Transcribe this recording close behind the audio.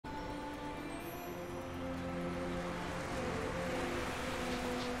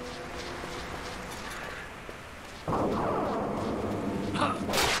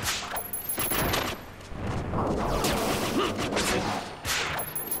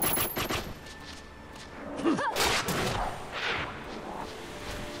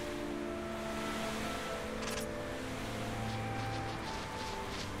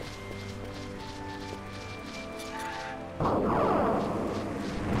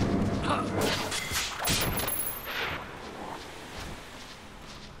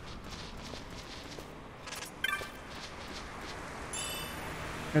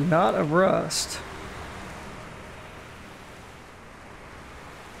And not of rust.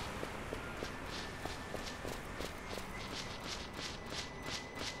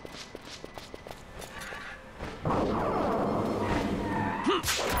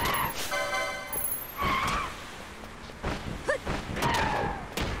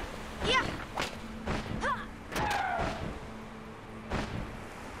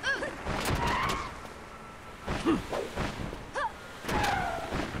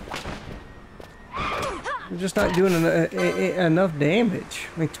 Just not doing enough damage.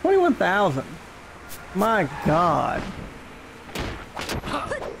 I mean, 21,000. My God.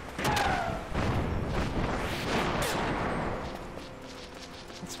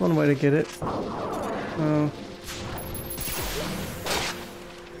 That's one way to get it. Oh.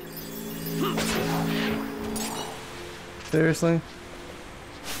 Seriously?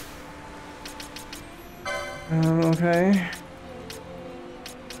 Okay.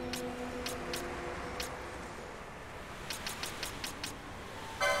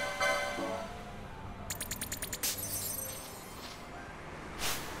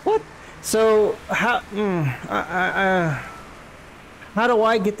 So how do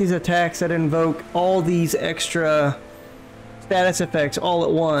I get these attacks that invoke all these extra status effects all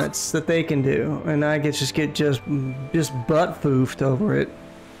at once that they can do, and I get just butt foofed over it?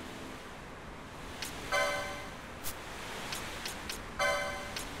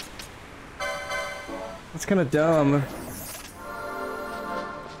 That's kind of dumb.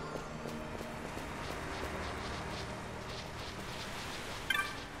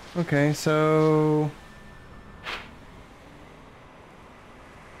 Okay, so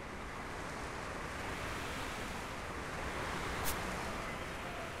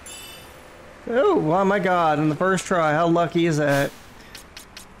oh my God, in the first try, how lucky is that?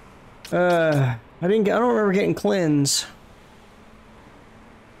 I don't remember getting cleanse.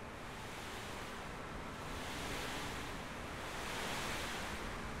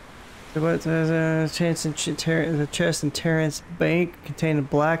 So what says a chance in the chest in Terrence Bank contain a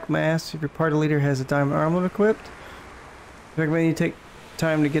black mask if your party leader has a diamond armlet equipped. I recommend you take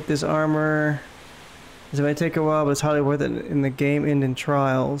time to get this armor, as it may take a while, but it's highly worth it in the game ending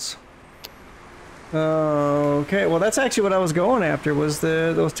trials. Okay, well that's actually what I was going after, was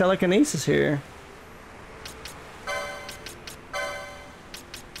those telekinesis here.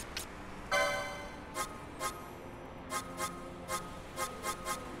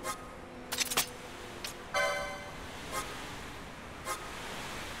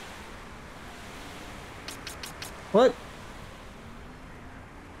 What?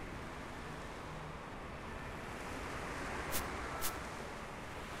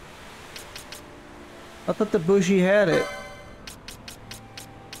 I thought the bushy had it.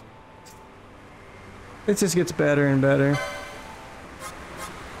 It just gets better and better.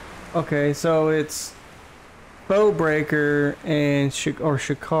 Okay, so it's Bowbreaker and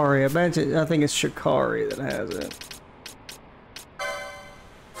Shikari. I think it's Shikari that has it.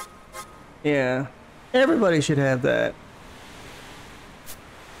 Yeah. Everybody should have that.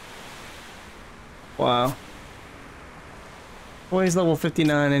 Wow. Well, he's level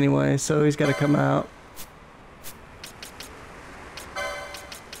 59 anyway, so he's got to come out.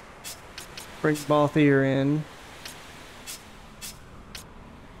 Bring Balthier in.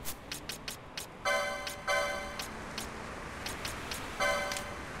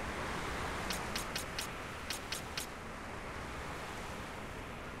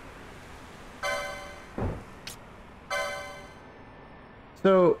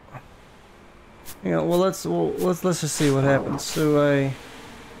 So, you know, well let's just see what happens. Do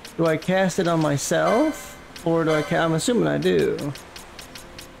I cast it on myself, or do I'm assuming I do.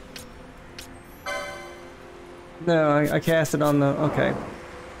 No, I cast it on the, okay.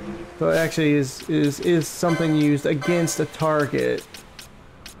 So it actually is something used against a target.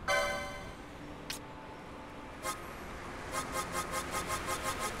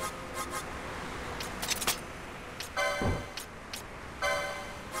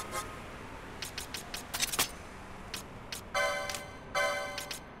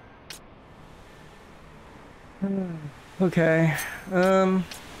 Okay,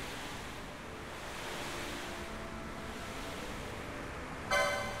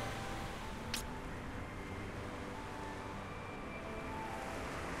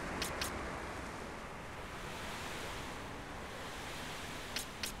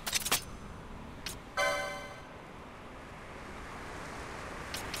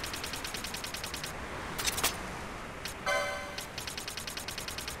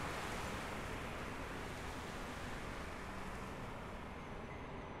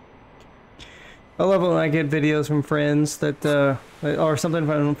 I love it when I get videos from friends that, or something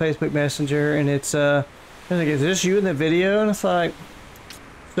from Facebook Messenger, and it's, they're like, is this you in the video? And it's like,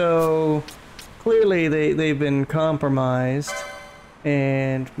 so, clearly they've been compromised,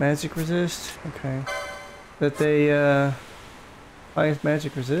 and magic resist? Okay. That they, highest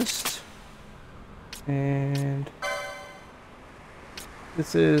magic resist, and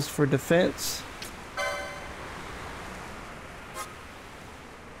this is for defense.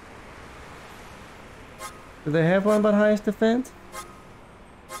 Do they have one about highest defense?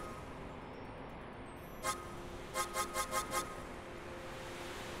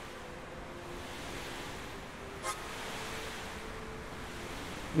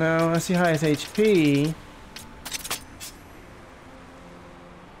 No, I see highest HP.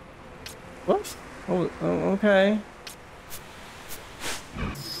 What? Oh, okay.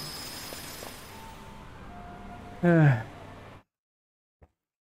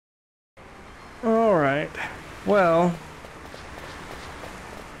 Alright. Well,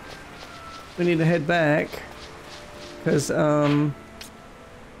 we need to head back. Because,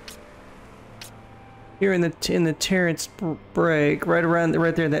 here in the Terrence break, right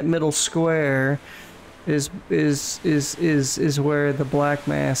there in that middle square is where the black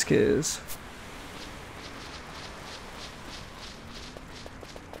mask is.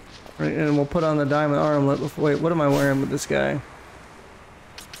 Right, and we'll put on the diamond armlet before, wait, what am I wearing with this guy?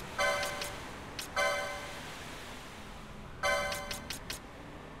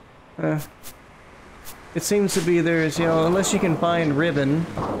 It seems to be there's, you know, unless you can find ribbon.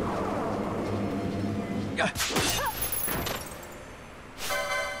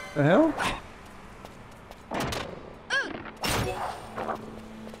 The hell?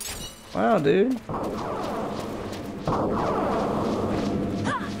 Wow, dude.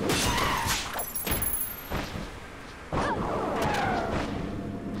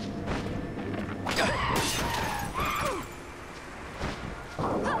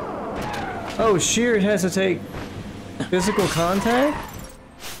 Oh, sheer, it has to take physical contact?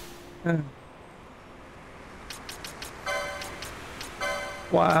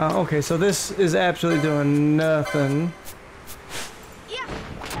 Wow, okay, so this is absolutely doing nothing.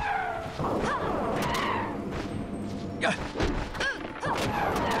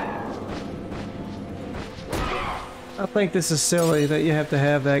 I think this is silly that you have to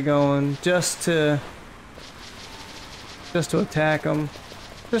have that going just to attack them.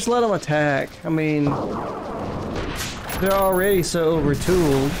 Just let them attack. I mean, they're already so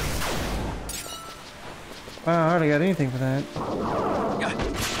overtooled. Wow, I hardly got anything for that.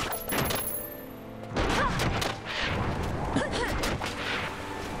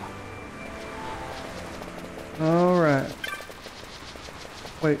 Alright.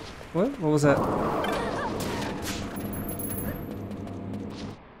 Wait, what? What was that?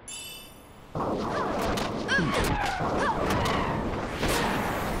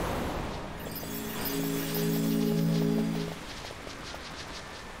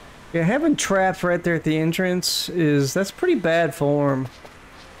 Yeah, having traps right there at the entrance that's pretty bad form.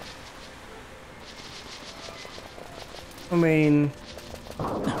 I mean,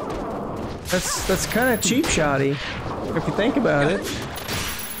 that's kind of cheap shotty if you think about it.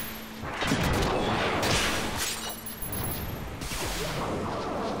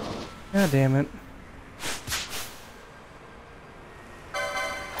 God damn it.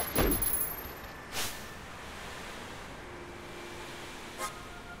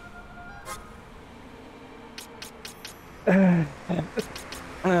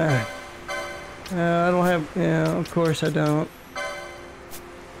 I don't have, yeah, of course I don't.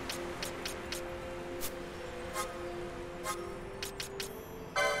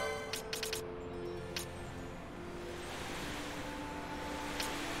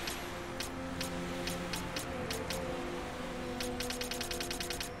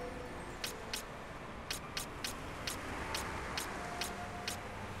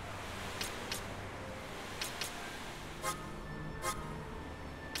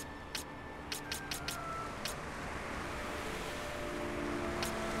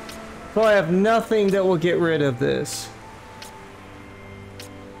 So I have nothing that will get rid of this.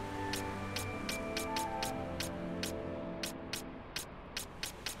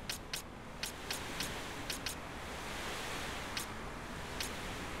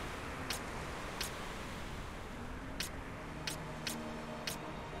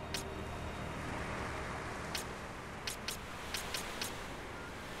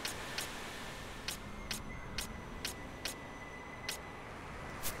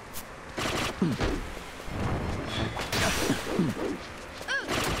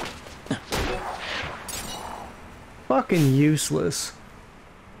 Fucking useless.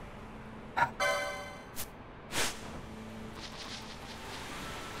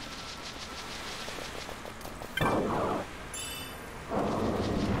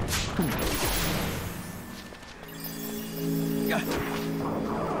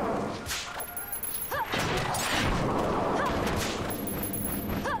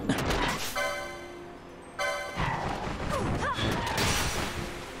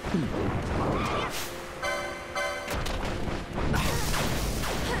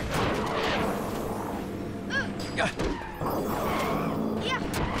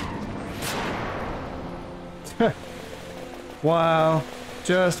 Wow.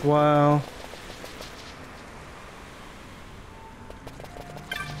 Just wow.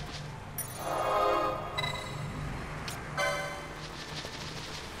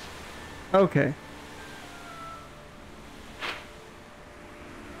 Okay.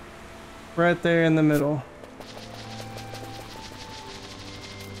 Right there in the middle.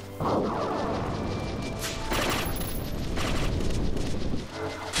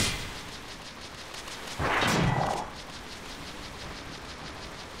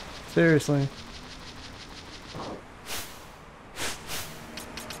 Seriously.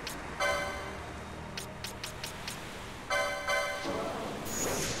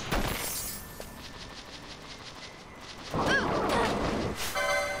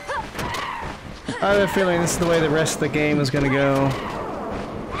 I have a feeling this is the way the rest of the game is going to go.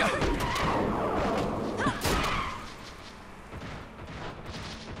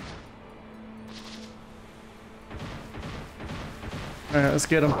 Alright, let's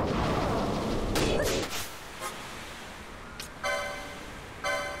get him.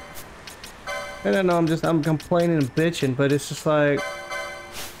 I don't know, I'm complaining and bitching, but it's just like...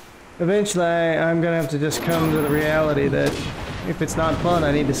 Eventually, I'm gonna have to just come to the reality that if it's not fun,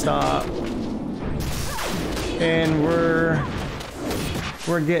 I need to stop. And we're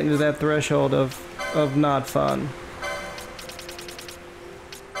getting to that threshold of not fun.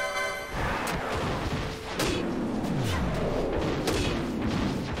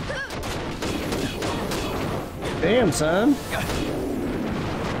 Damn, son.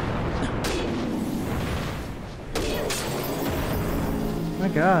 My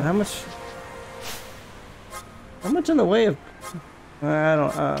God, how much in the way of... I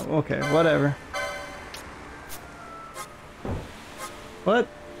don't... okay, whatever. What?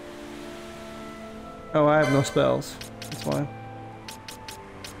 Oh, I have no spells. That's why.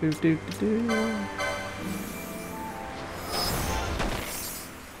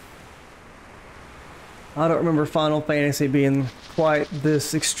 I don't remember Final Fantasy being quite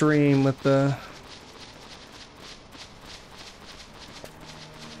this extreme with the...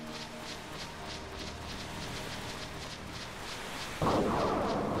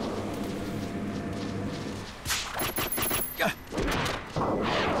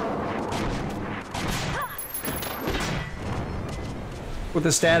 with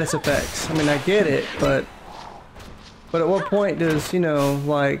the status effects. I mean, I get it, but at what point does, you know,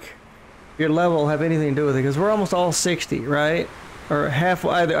 like, your level have anything to do with it? Because we're almost all 60, right? Or half,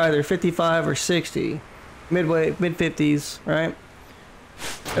 either 55 or 60, midway, mid-50s, right?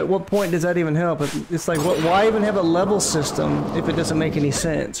 At what point does that even help? It's like, why even have a level system if it doesn't make any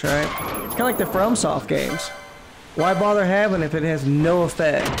sense, right? Kind of like the FromSoft games. Why bother having it if it has no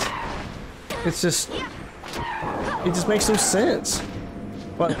effect? It's just, it just makes no sense.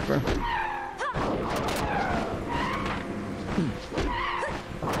 Whatever.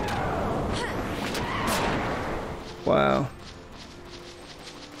 Wow.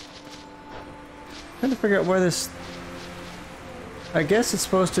 Trying to figure out where this... I guess it's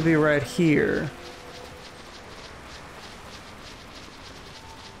supposed to be right here.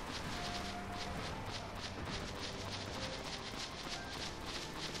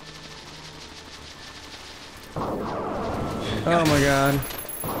 Oh my God.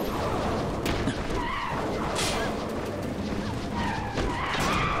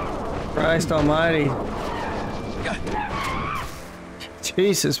 Christ almighty.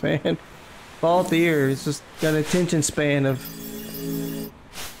 Jesus, man. Fault ear. It's just got an attention span of...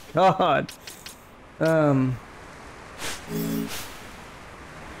 God.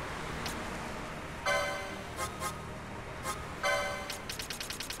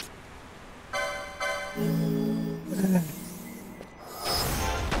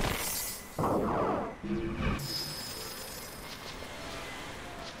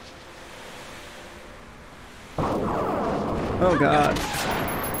 Oh God.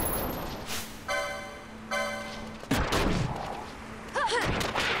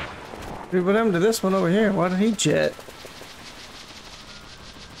 Dude, what happened to this one over here? Why did he jet?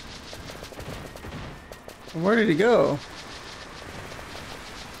 Where did he go?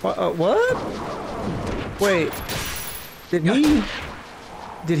 What? Wait. Did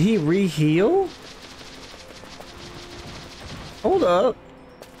he re-heal? Hold up.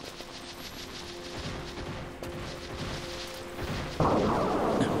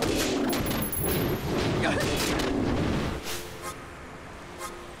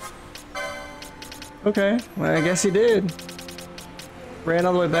 Okay, well, I guess he did. Ran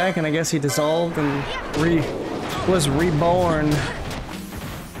all the way back, and I guess he dissolved and was reborn.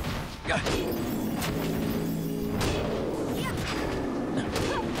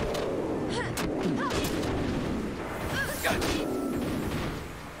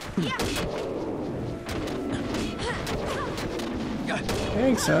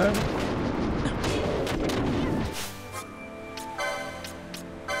 Thanks, son.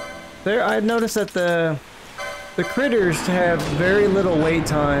 There, I noticed that the critters have very little wait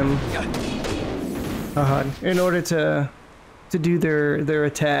time in order to do their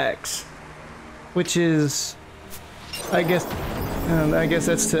attacks, which is, I guess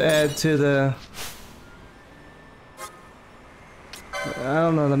that's to add to the, I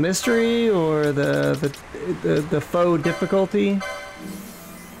don't know, the mystery or the faux difficulty,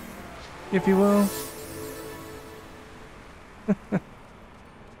 if you will.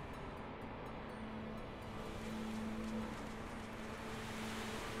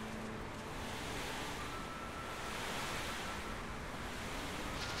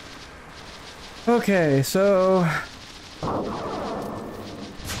 Okay, so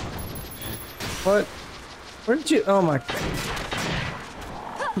what? Where did you? Oh my!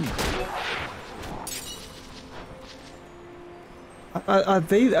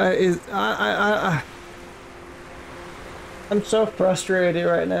 I'm so frustrated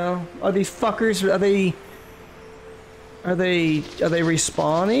right now. Are these fuckers? Are they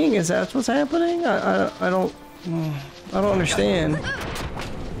respawning? Is that what's happening? I don't understand.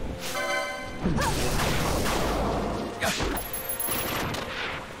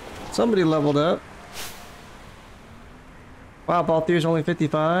 Somebody leveled up. Wow, Balthier's only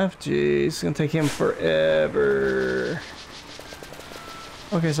 55. Jeez, it's gonna take him forever.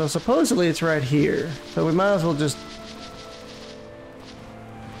 Okay, so supposedly it's right here. So we might as well just...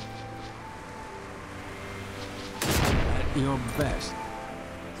 At your best.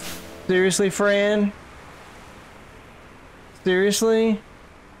 Seriously, Fran? Seriously?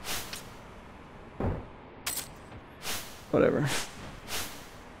 Whatever.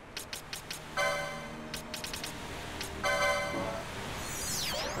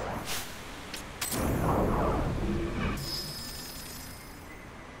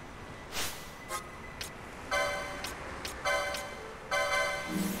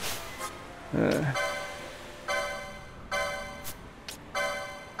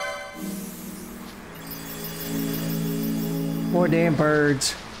 More damn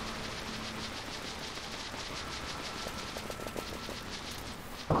birds.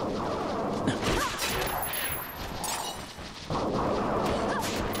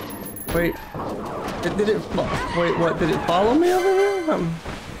 Wait, did it? Wait, what? Did it follow me over here?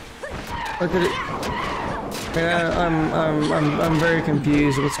 Or did it? I'm very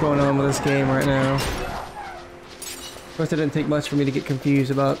confused. What's going on with this game right now? Of course, it didn't take much for me to get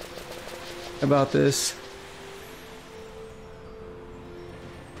confused about this.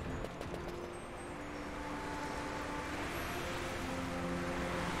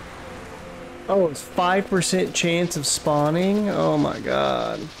 Oh, it's 5% chance of spawning? Oh my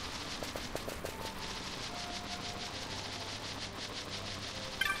god.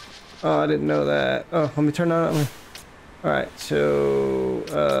 Oh, I didn't know that. Oh, let me turn on. Alright, so...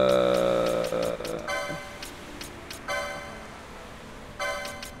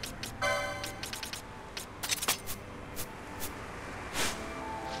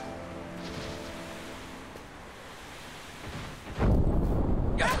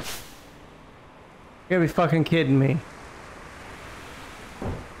 You gotta be fucking kidding me.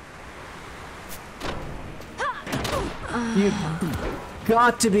 You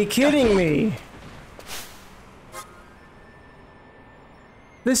got to be kidding me.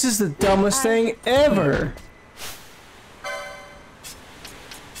 This is the dumbest thing ever.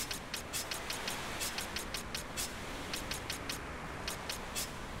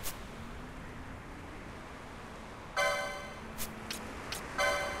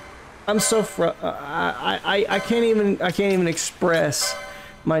 I'm so I can't even express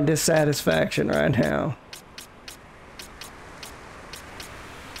my dissatisfaction right now.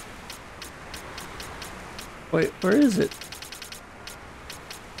 Wait, where is it?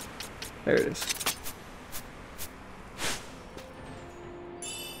 There it is.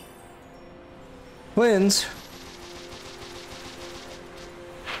 Twins.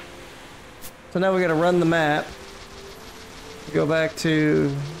 So now we gotta run the map. Go back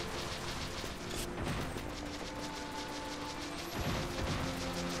to...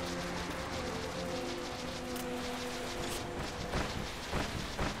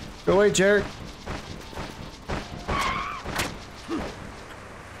 Go away, Jared.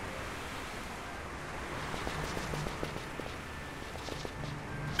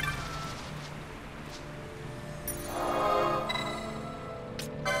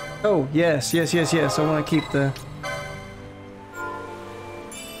 Oh, yes, yes, yes, yes. I want to keep the...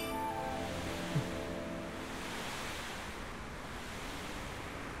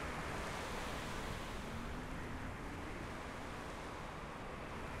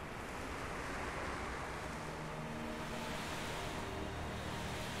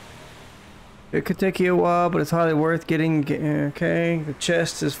 It could take you a while, but it's highly worth getting. Okay, the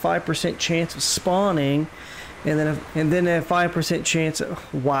chest is 5% chance of spawning, and then a 5% chance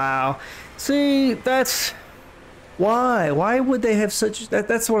of, wow. See, that's why. Why would they have such?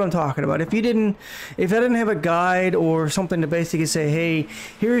 That's what I'm talking about. If I didn't have a guide or something to basically say, hey,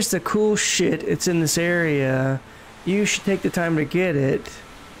 here's the cool shit. It's in this area. You should take the time to get it.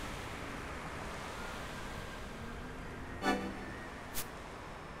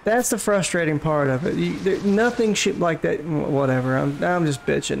 That's the frustrating part of it. Nothing shit like that. Whatever. I'm just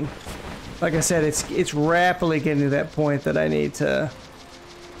bitching. Like I said, it's rapidly getting to that point that I need to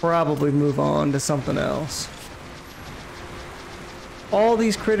probably move on to something else. All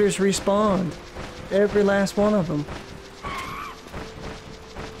these critters respawned. Every last one of them.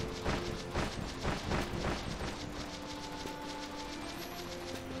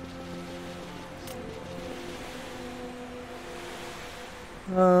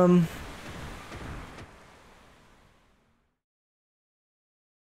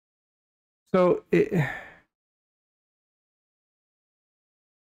 So it... you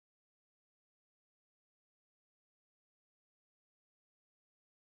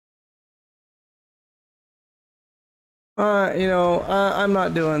know, I'm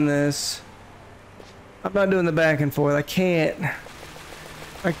not doing this. I'm not doing the back and forth. I can't.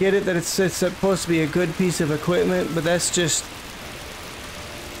 I get it that it's supposed to be a good piece of equipment, but that's just...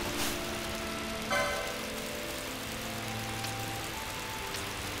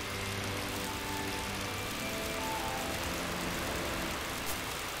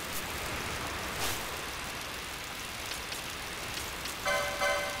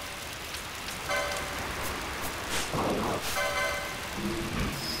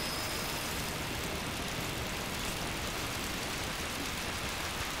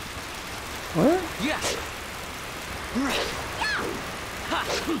 What? Yeah.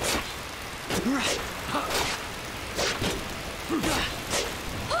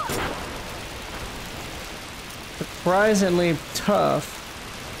 Surprisingly tough.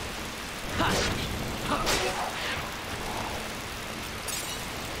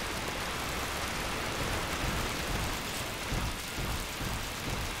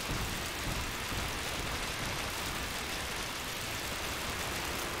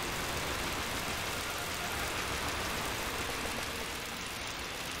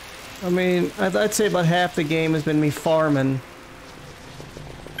 I mean, I'd say about half the game has been me farming.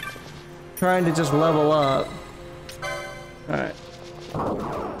 Trying to just level up. Alright.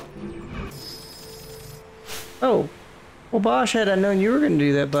 Oh. Well, Bosh, had I known you were going to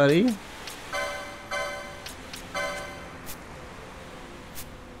do that, buddy.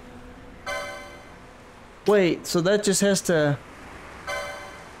 Wait, so that just has to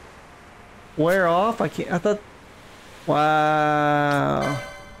wear off? I thought... Wow.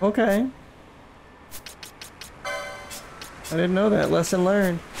 Okay. I didn't know that. Lesson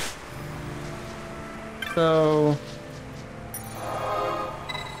learned. So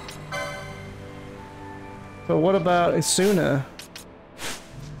what about Isuna?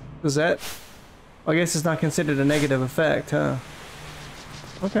 Does that... I guess it's not considered a negative effect, huh?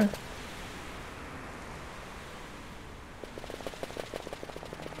 Okay.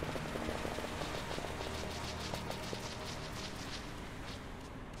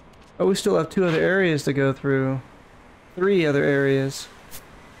 Oh, we still have 2 other areas to go through. 3 other areas.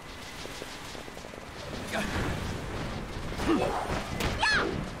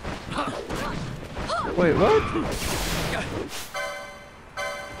 Wait, what?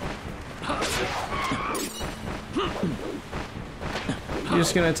 You're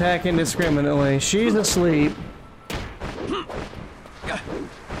just gonna attack indiscriminately. She's asleep.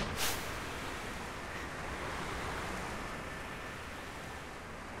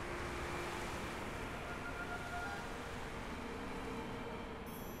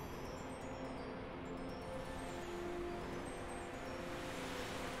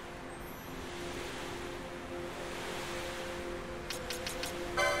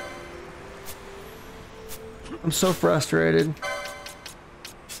 I'm so frustrated.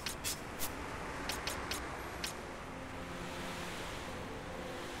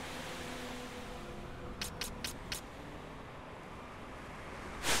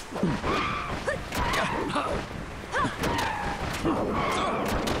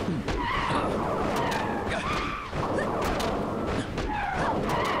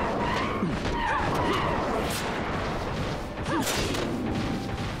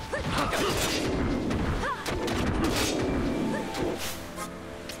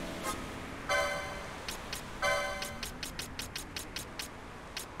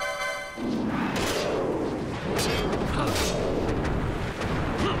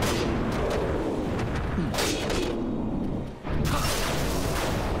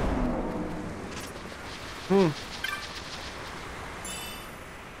 Hmm.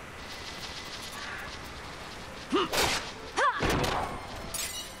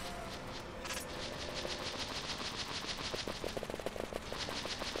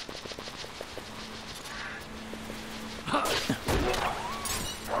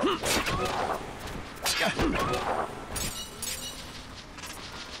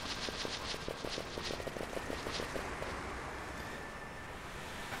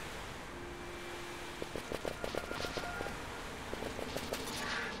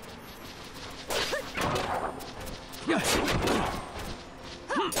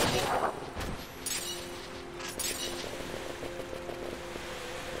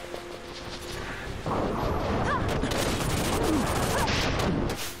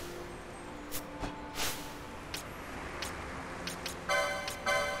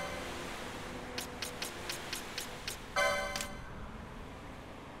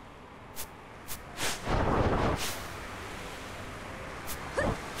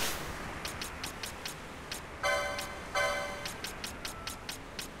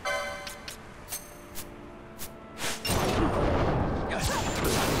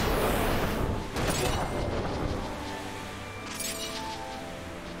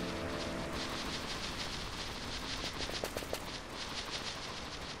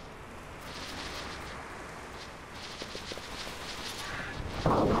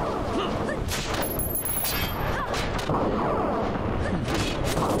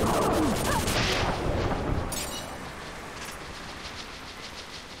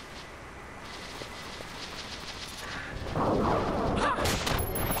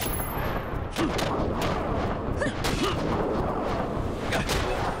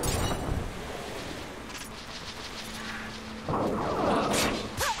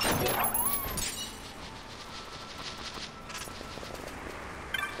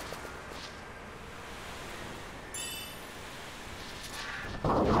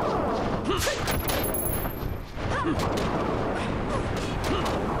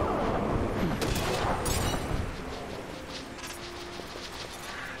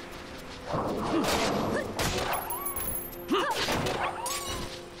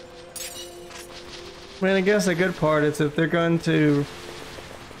 I mean, I guess the good part is if they're going to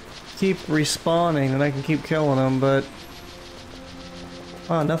keep respawning, then I can keep killing them, but...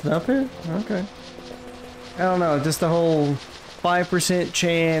 Oh, nothing up here? Okay. I don't know, just the whole 5%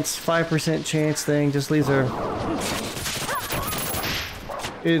 chance, 5% chance thing just leaves her...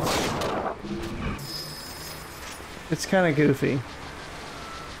 It's kind of goofy.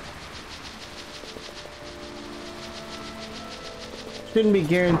 Shouldn't be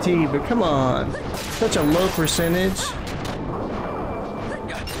guaranteed, but come on. Such a low percentage.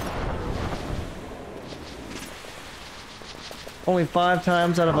 Only 5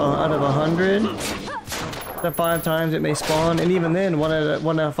 times out of 100. That 5 times it may spawn, and even then, 1 out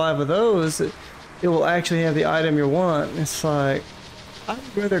of 5 of those, it will actually have the item you want. It's like, I'd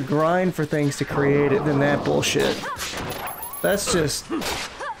rather grind for things to create it than that bullshit. That's just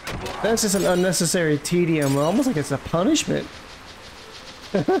an unnecessary tedium, almost like it's a punishment.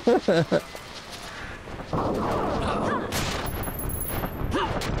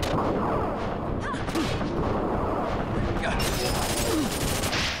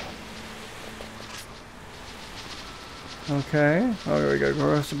 Okay. Oh, we gotta go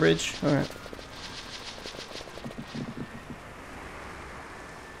across the bridge. Alright.